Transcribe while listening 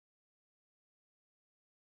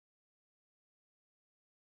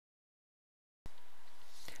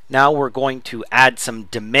Now we're going to add some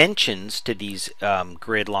dimensions to these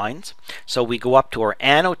grid lines. So we go up to our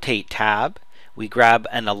Annotate tab. We grab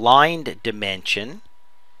an aligned dimension.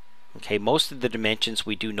 Okay, most of the dimensions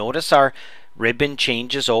we do. Notice our ribbon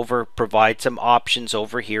changes over, provide some options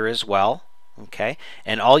over here as well. Okay,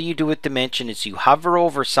 and all you do with dimension is you hover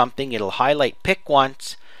over something, it'll highlight pick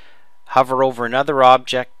once, hover over another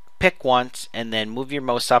object, pick once, and then move your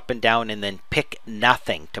mouse up and down and then pick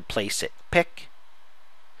nothing to place it. Pick,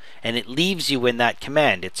 and it leaves you in that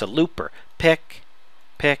command. It's a looper. Pick,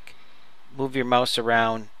 pick, move your mouse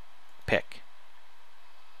around, pick.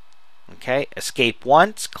 Okay, escape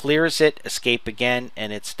once, clears it, escape again,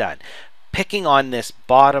 and it's done. Picking on this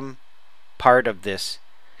bottom part of this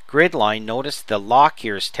grid line, notice the lock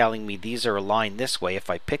here is telling me these are aligned this way. If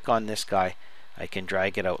I pick on this guy, I can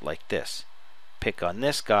drag it out like this. Pick on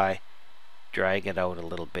this guy, drag it out a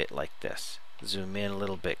little bit like this. Zoom in a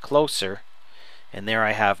little bit closer, and there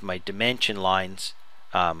I have my dimension lines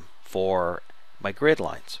for my grid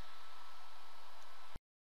lines.